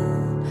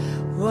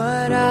done,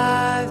 what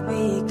I've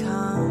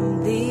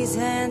become. These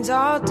hands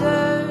are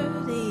dirty.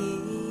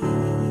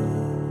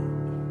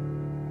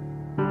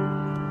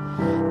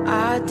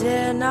 I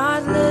dare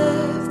not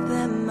lift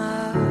them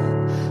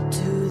up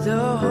to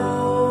the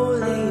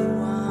Holy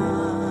One.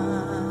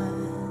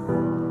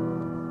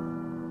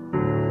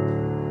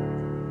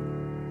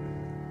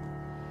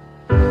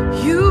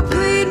 You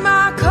plead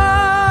my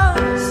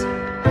cause,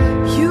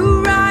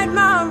 you right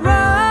my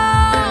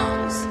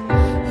wrongs,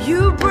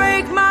 you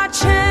break my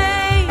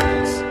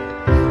chains,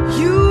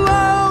 you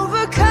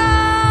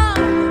overcome,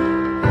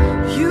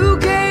 you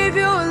gave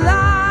your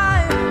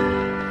life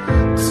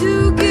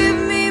to give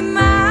me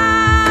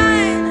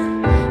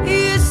mine.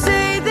 You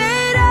say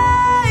that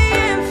I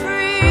am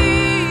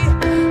free,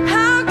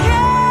 how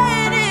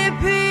can it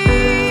be?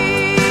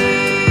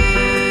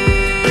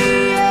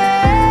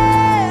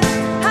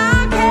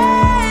 How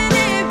can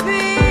it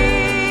be?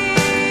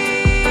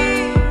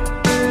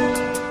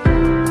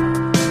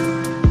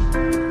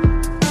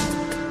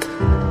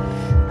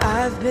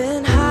 I've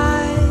been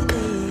hiding,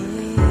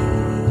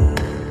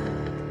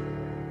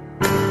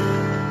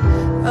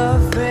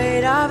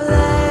 afraid I've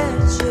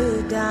let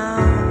you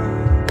down.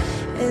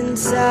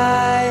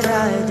 Inside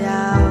I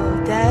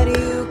doubt that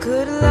you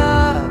could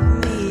love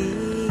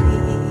me,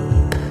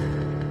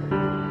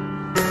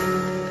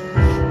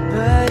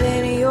 but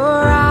in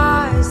your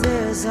eyes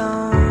there's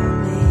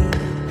only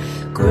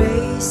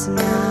grace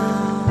now.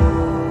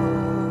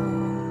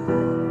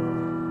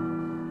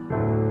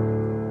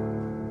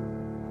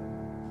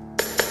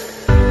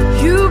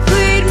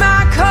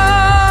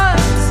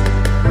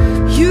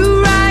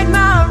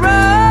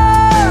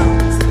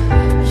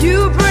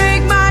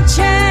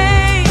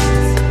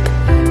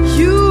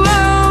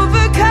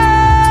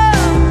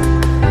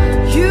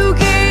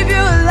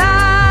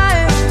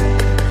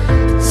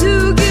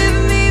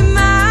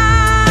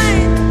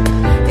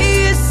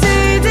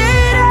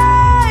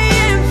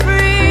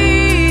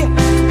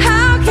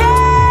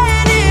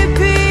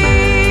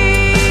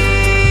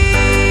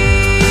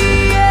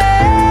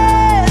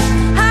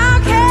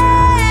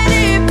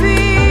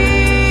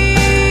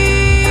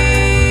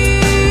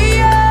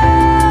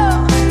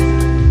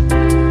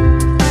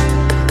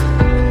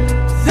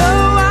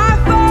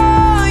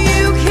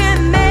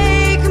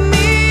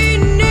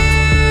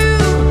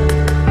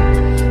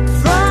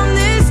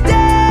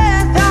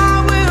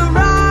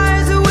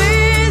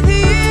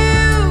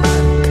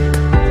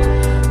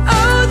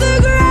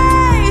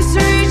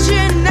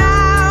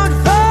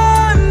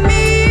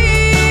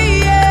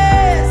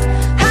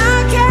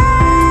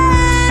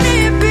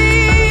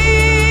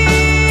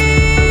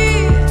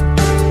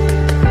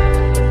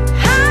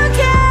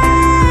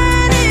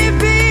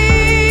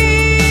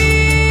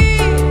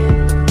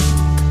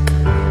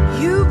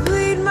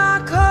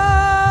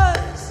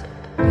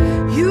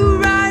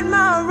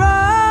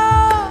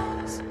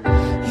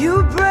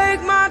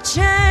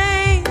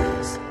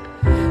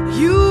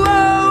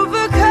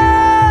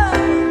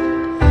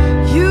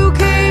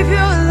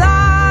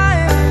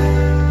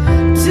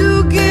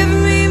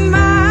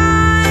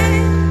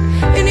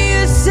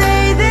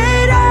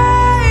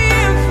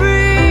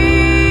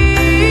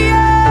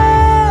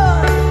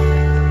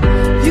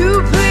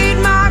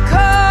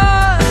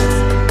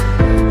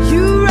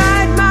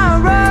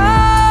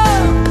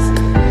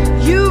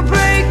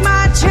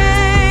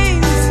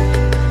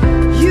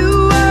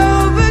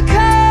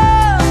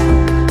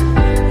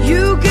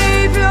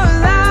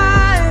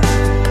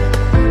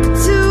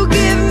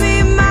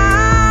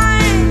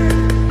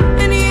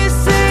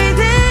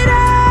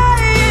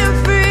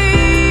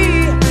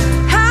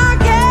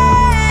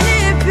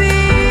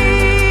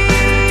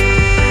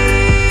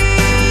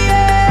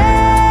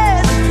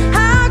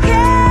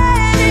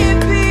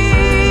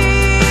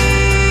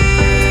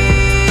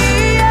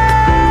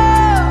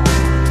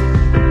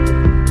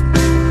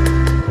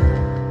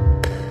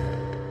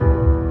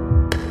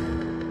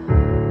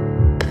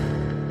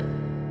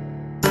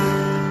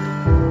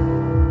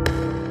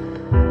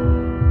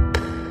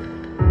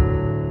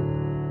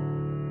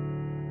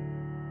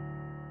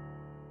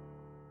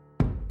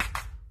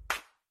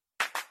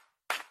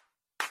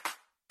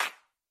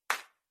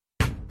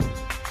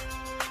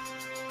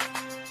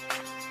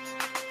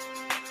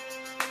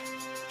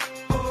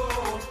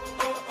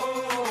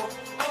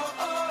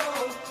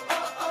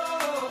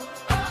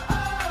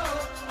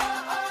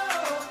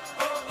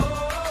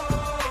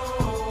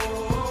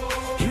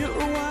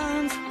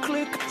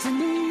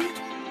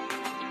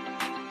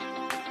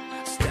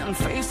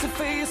 stand face to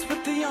face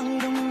with the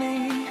younger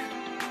me.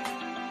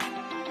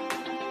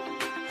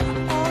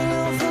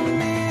 All of the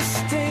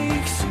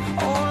mistakes,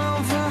 all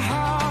of the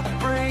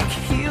heartbreak,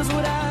 here's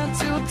what I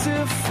do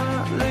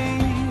differently.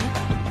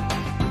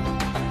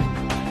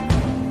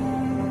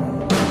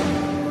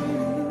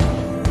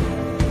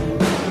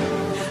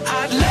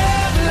 I'd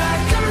live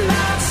like I'm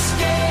not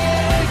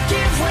scared,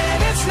 give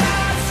when it's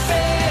not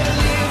fair,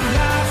 live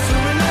life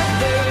for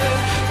another,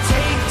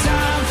 take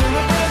time for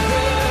a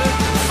brother,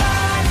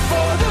 fight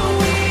for the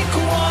weak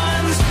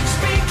ones,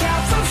 speak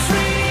out for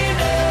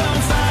freedom,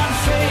 find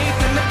faith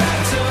in the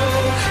battle,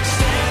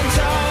 stand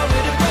tall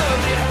but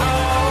above it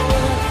all,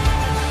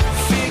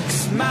 fix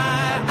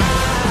my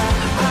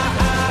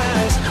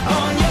eyes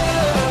on you,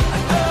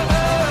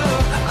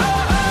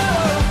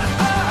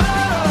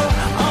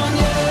 on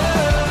you.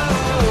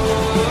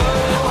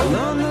 I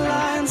learned the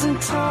lines and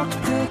talked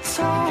the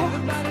talk.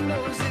 Everybody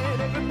knows it,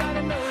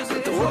 everybody knows it.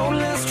 But the road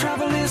less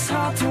traveled is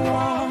hard to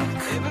walk.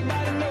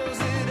 Everybody knows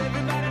it,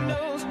 everybody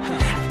knows it.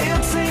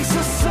 It takes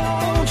a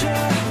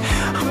soldier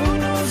who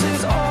knows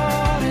his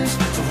orders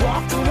to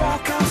walk the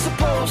walk I'm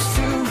supposed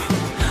to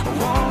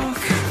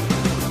walk.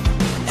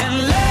 And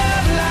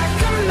live like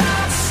I'm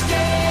not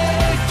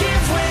scared,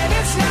 give when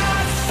it's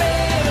not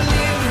fair,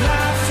 live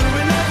life for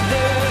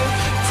another,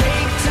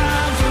 take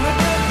time for a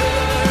brother,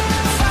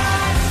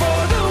 fight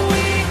for the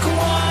weak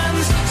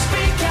ones,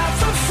 speak out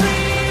for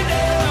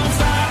freedom,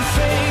 find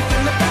faith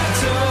in the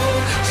battle,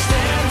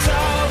 stand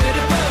tall but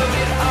above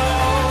it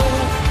all,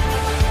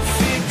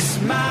 fix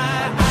my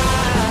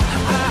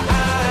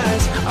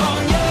eyes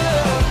on you,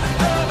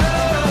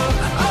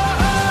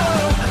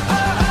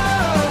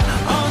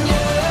 on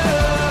you.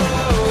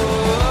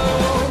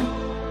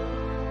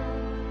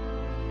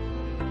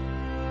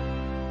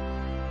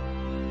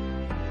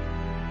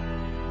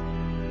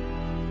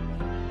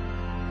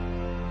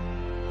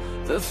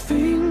 The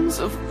things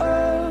of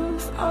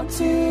earth are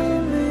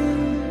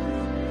dimming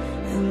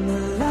in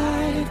the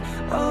light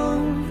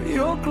of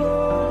your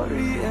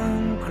glory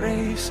and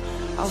grace.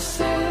 I'll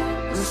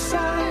set the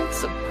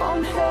sights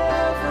upon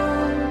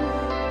heaven.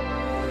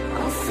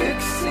 I'm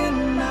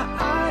fixing my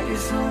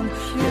eyes on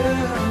you.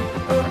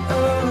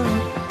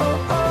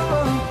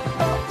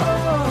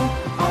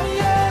 Oh,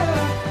 yeah.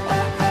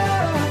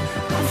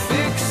 I'm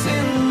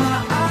fixing my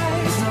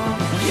eyes on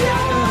you.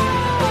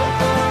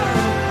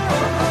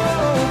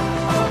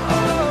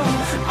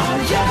 Oh,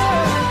 yeah.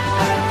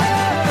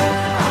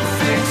 I'm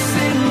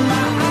fixing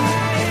my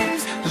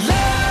eyes.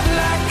 Love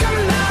like I'm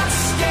not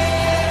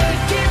scared.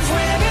 Give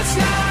when it's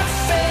not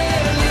fair.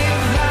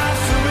 Live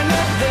life for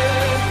another.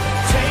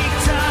 Take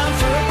time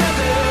for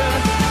another.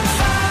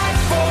 Fight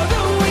for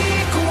the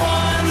weak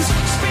ones.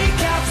 Speak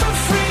out for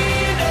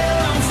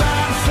freedom.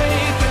 Find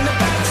faith in the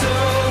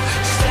battle.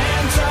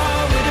 Stand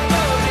tall but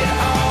above it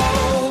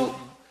all.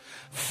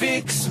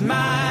 Fix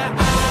my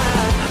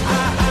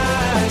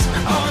eyes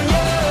on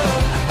you.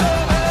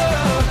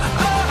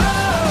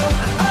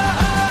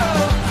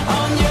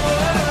 On you.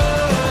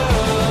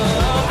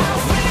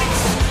 I'll fix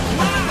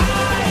my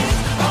eyes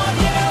on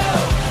you.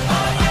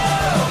 On you.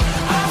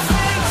 I'll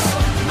fix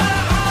my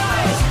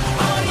eyes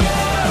on you.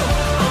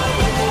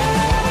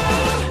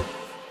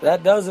 That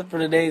does it for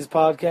today's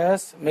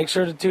podcast. Make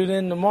sure to tune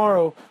in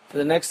tomorrow for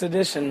the next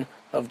edition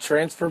of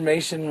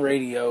Transformation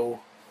Radio.